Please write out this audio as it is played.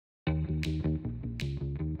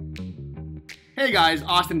Hey guys,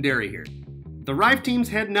 Austin Derry here. The Riffe team's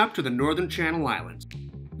heading up to the northern Channel Islands.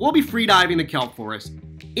 We'll be freediving the kelp forest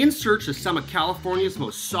in search of some of California's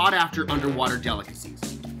most sought-after underwater delicacies.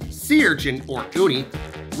 Sea urchin, or uni,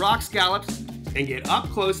 rock scallops, and get up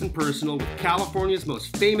close and personal with California's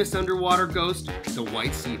most famous underwater ghost, the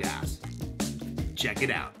white sea bass. Check it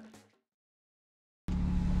out.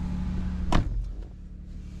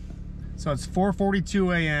 So it's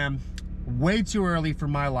 4:42 a.m., way too early for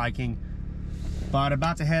my liking, but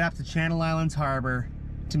about to head up to Channel Islands Harbor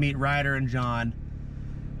to meet Ryder and John.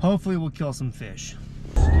 Hopefully we'll kill some fish.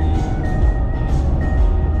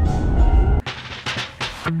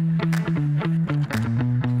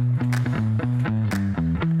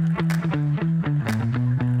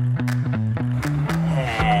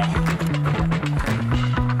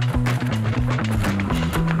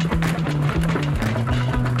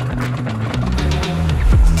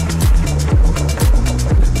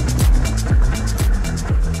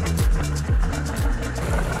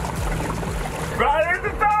 Ryder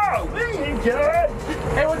Devoe!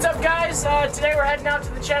 Hey, what's up, guys? Today we're heading out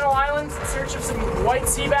to the Channel Islands in search of some white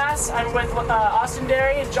sea bass. I'm with Austin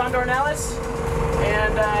Derry and John Dornellas,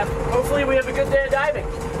 and hopefully we have a good day of diving.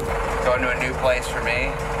 Going to a new place for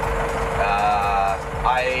me.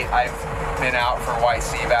 I've been out for white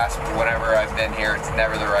sea bass, but whenever I've been here, it's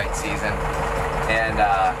never the right season. And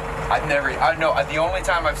the only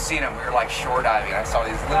time I've seen them, we were like shore diving. I saw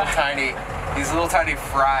these little tiny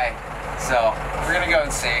fry. So we're gonna go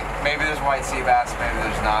and see. Maybe there's white sea bass, maybe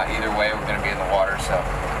there's not. Either way, we're gonna be in the water, so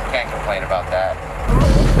can't complain about that.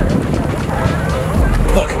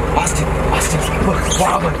 Look, Austin, look,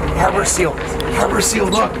 wildlife, harbor seal,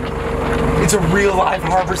 look. It's a real live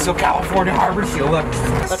harbor seal, California harbor seal, look.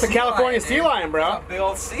 That's a California sea lion, bro. A big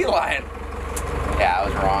old sea lion. Yeah, I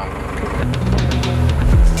was wrong.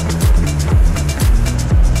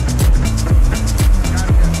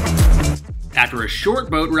 After a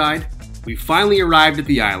short boat ride, we finally arrived at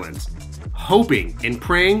the islands, hoping and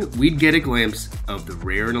praying we'd get a glimpse of the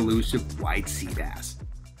rare and elusive white sea bass.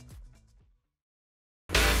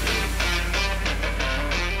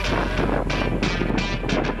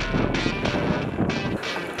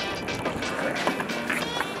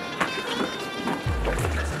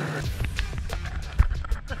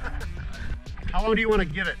 How long do you want to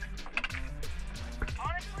give it?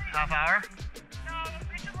 Honestly, Half hour? no,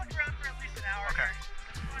 we should look around for at least an hour. Okay.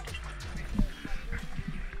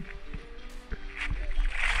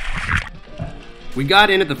 We got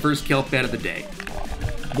in at the first kelp bed of the day.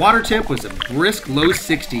 Water temp was a brisk low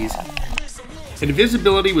 60s, and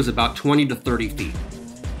visibility was about 20 to 30 feet.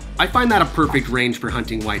 I find that a perfect range for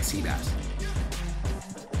hunting white sea bass.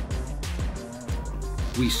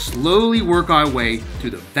 We slowly work our way through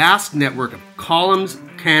the vast network of columns,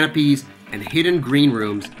 canopies, and hidden green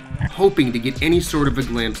rooms, hoping to get any sort of a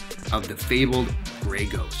glimpse of the fabled gray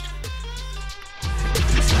ghost.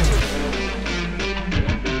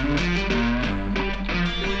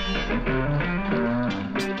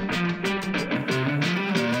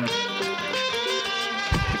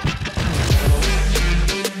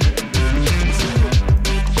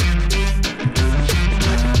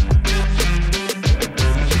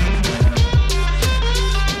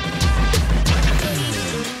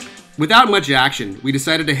 Without much action, we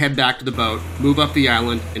decided to head back to the boat, move up the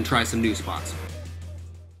island, and try some new spots.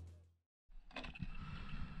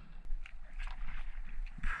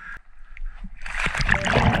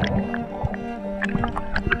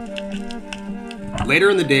 Later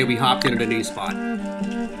in the day, we hopped in at a new spot.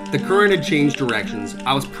 The current had changed directions.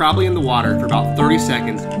 I was probably in the water for about 30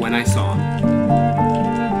 seconds when I saw him.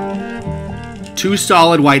 Two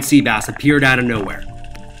solid white sea bass appeared out of nowhere.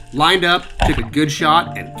 Lined up, took a good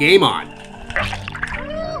shot, and game on.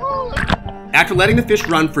 After letting the fish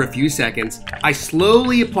run for a few seconds, I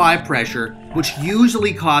slowly apply pressure, which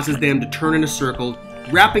usually causes them to turn in a circle,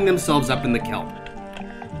 wrapping themselves up in the kelp.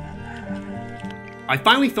 I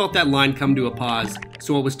finally felt that line come to a pause,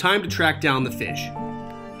 so it was time to track down the fish.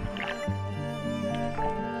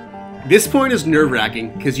 This point is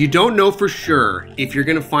nerve-wracking because you don't know for sure if you're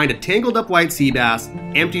going to find a tangled up white sea bass,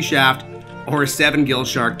 empty shaft, or a 7-gill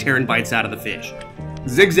shark tearing bites out of the fish.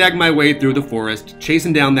 Zigzagged my way through the forest,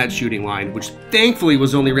 chasing down that shooting line, which thankfully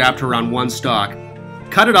was only wrapped around one stalk,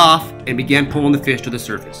 cut it off, and began pulling the fish to the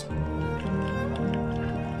surface.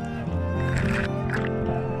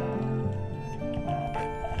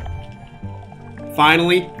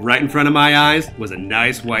 Finally, right in front of my eyes, was a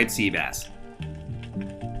nice white sea bass.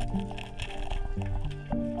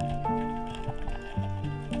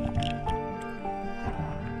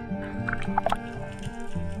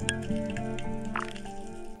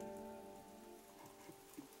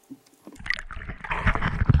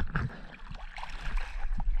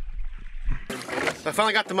 I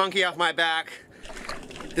finally got the monkey off my back.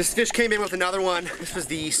 This fish came in with another one. This was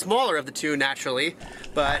the smaller of the two, naturally,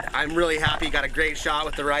 but I'm really happy. Got a great shot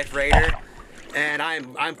with the Riffe Raider, and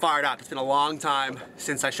I'm fired up. It's been a long time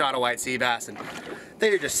since I shot a white sea bass, and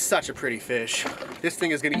they are just such a pretty fish. This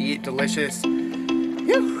thing is gonna eat delicious.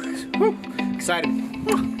 Woo. Excited.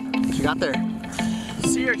 What you got there?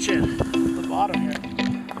 Sea urchin, the bottom here.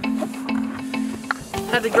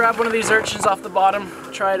 Had to grab one of these urchins off the bottom,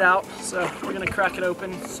 try it out. So we're gonna crack it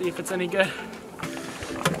open, see if it's any good.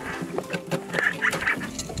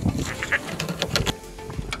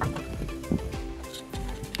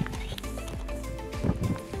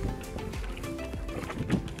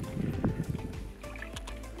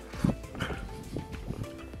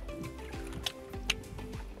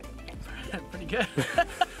 Pretty good.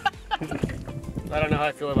 I don't know how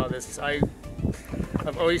I feel about this. I've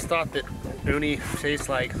always thought that uni tastes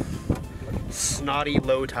like snotty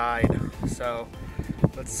low tide. So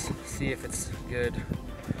let's see if it's good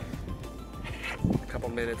a couple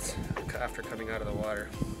minutes after coming out of the water.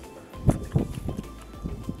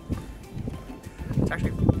 It's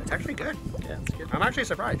actually good. Yeah, it's good. I'm actually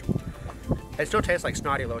surprised. It still tastes like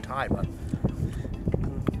snotty low tide, but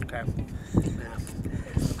okay. Yeah.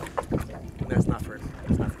 That's not for me.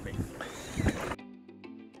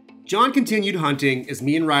 John continued hunting as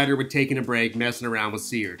me and Ryder were taking a break messing around with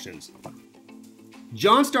sea urchins.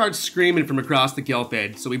 John started screaming from across the kelp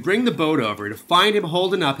bed, so we bring the boat over to find him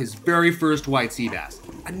holding up his very first white sea bass.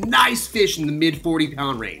 A nice fish in the mid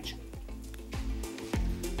 40-pound range.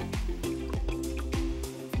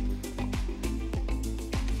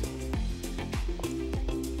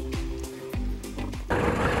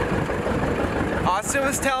 Austin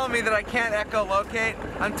was telling me that I can't echolocate.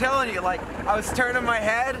 I'm telling you, like, I was turning my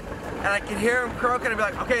head and I could hear him croaking and be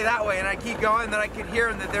like, okay, that way, and I keep going, and then I could hear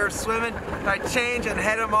him that they were swimming, and I change and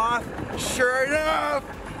head him off. Sure enough,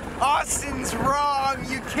 Austin's wrong.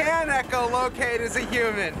 You can echolocate as a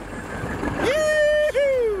human.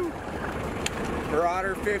 Yee-hoo!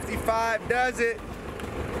 Marauder 55 does it.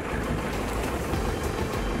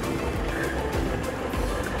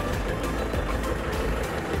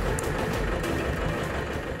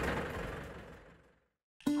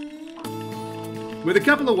 With a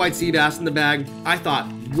couple of white sea bass in the bag, I thought,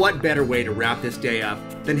 what better way to wrap this day up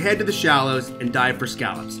than head to the shallows and dive for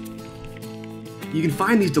scallops. You can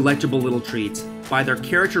find these delectable little treats by their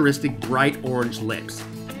characteristic bright orange lips.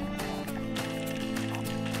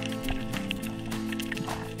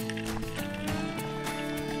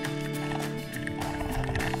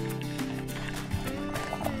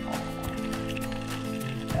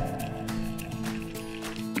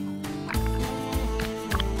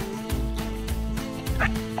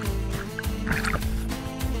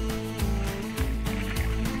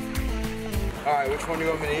 All right, which one do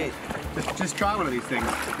you want me to eat? Just try one of these things.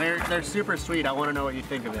 They're super sweet. I want to know what you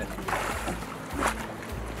think of it.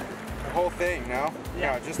 The whole thing, no?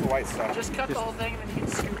 Yeah. No, just the white stuff. Just cut the whole thing and then you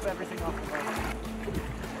can scoop everything off the bottom.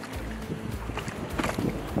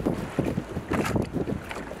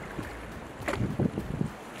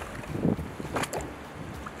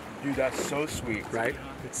 Dude, that's so sweet. Right?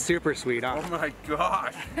 It's super sweet, huh? Oh my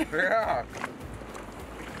gosh. Yeah.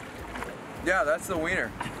 Yeah, that's the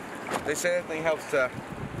wiener. They say that thing helps to...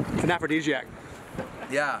 It's an aphrodisiac.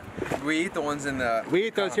 Yeah. We eat the ones in the... We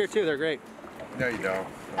eat those here too. They're great. No, you don't.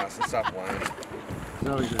 Austin, stop lying.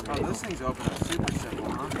 No, you don't. Oh, those things open up super simple,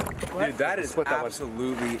 huh? Dude, that is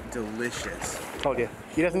absolutely delicious. Told you.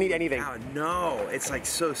 He doesn't eat anything. Oh, no. It's like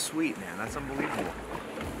so sweet, man. That's unbelievable.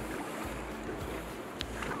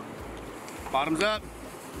 Bottoms up.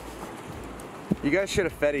 You guys should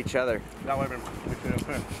have fed each other. That would have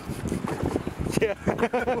been. Yeah.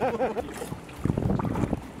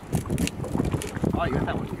 Oh, you got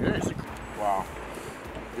that one good. Wow.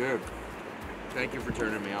 Dude. Thank you for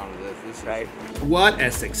turning me on to this. This is right. What a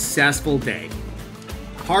successful day.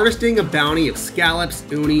 Harvesting a bounty of scallops,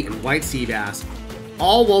 uni, and white sea bass,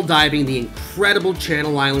 all while diving the incredible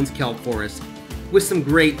Channel Islands kelp forest with some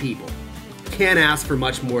great people. Can't ask for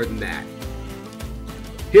much more than that.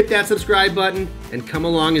 Hit that subscribe button and come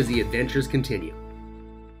along as the adventures continue.